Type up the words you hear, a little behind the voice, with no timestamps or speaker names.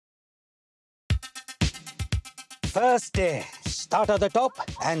First day, start at the top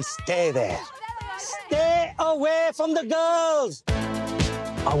and stay there. Stay away from the girls!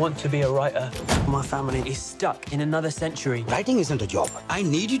 I want to be a writer. My family is stuck in another century. Writing isn't a job. I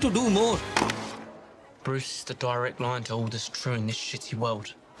need you to do more. Bruce is the direct line to all that's true in this shitty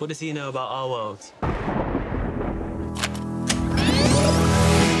world. What does he know about our world? I'm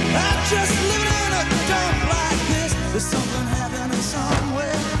just living in a dump like this. There's something happening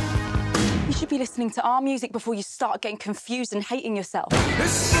somewhere. You should be listening to our music before you start getting confused and hating yourself.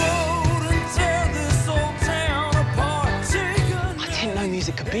 Explode and tear this old town apart. I didn't know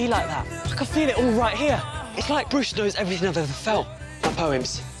music could be like that. I can feel it all right here. It's like Bruce knows everything I've ever felt. My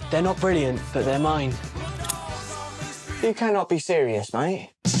poems, they're not brilliant, but they're mine. You cannot be serious, mate.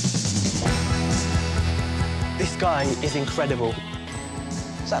 This guy is incredible.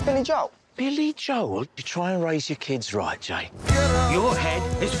 Is that Billy Joel? Billy Joel? You try and raise your kids right, Jay. Your head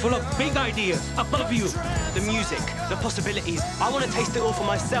is full of big ideas above you. The music, the possibilities. I want to taste it all for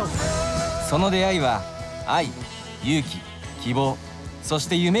myself. その出会いは愛、勇気、希望、そし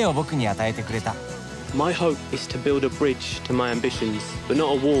て夢を僕に与えてくれた。My hope is to build a bridge to my ambitions, but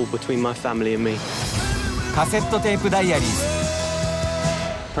not a wall between my family and me. カセットテープダイアリー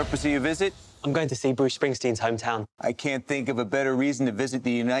ズ。Purpose of your visit? I'm going to see Bruce Springsteen's hometown. I can't think of a better reason to visit the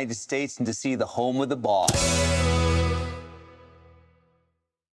United States than to see the home of the boss.